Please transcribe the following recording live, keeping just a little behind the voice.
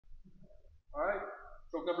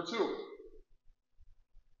Choke number 2.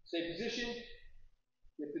 Same position.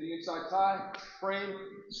 Get to the inside tie. Frame.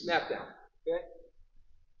 Snap down. Okay?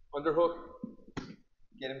 Underhook.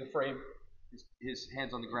 Get him to frame. His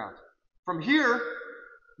hands on the ground. From here,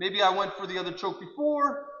 maybe I went for the other choke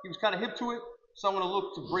before. He was kind of hip to it. So I'm going to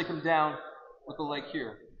look to break him down with the leg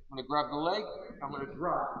here. I'm going to grab the leg. I'm going to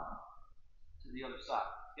drive to the other side.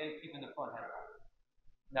 Okay? Keeping the front headlock.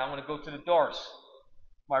 Now I'm going to go to the Darce.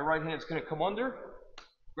 My right hand's going to come under.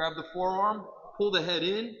 Grab the forearm. Pull the head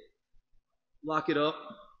in. Lock it up.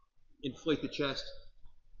 Inflate the chest.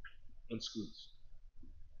 And squeeze.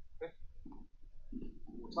 Okay?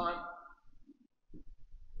 One more time.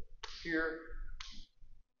 Here.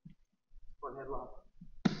 Front headlock.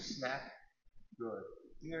 Snap. Good.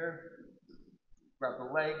 Here. Grab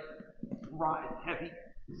the leg. Ride heavy.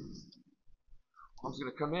 Arm's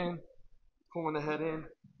going to come in. Pulling the head in.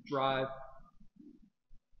 Drive.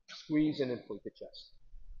 Squeeze and inflate the chest.